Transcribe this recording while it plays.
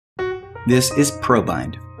This is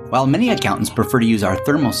ProBind. While many accountants prefer to use our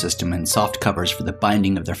thermal system and soft covers for the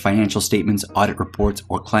binding of their financial statements, audit reports,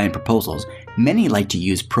 or client proposals, many like to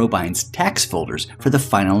use ProBind's tax folders for the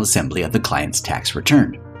final assembly of the client's tax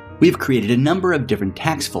return. We've created a number of different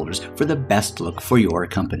tax folders for the best look for your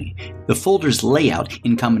company. The folder's layout,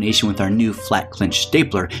 in combination with our new flat Clinch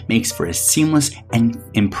stapler, makes for a seamless and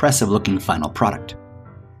impressive looking final product.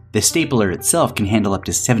 The stapler itself can handle up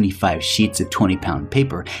to 75 sheets of 20-pound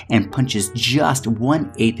paper and punches just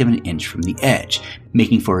 1/8 of an inch from the edge,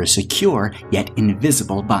 making for a secure yet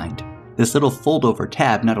invisible bind. This little fold-over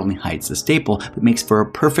tab not only hides the staple, but makes for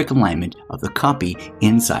a perfect alignment of the copy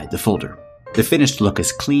inside the folder. The finished look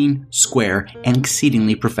is clean, square, and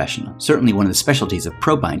exceedingly professional. Certainly one of the specialties of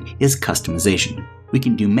ProBind is customization. We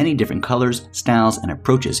can do many different colors, styles, and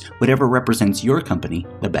approaches, whatever represents your company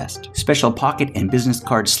the best. Special pocket and business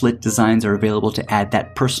card slit designs are available to add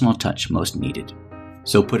that personal touch most needed.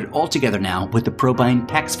 So put it all together now with the ProBind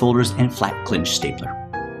tax folders and flat Clinch stapler.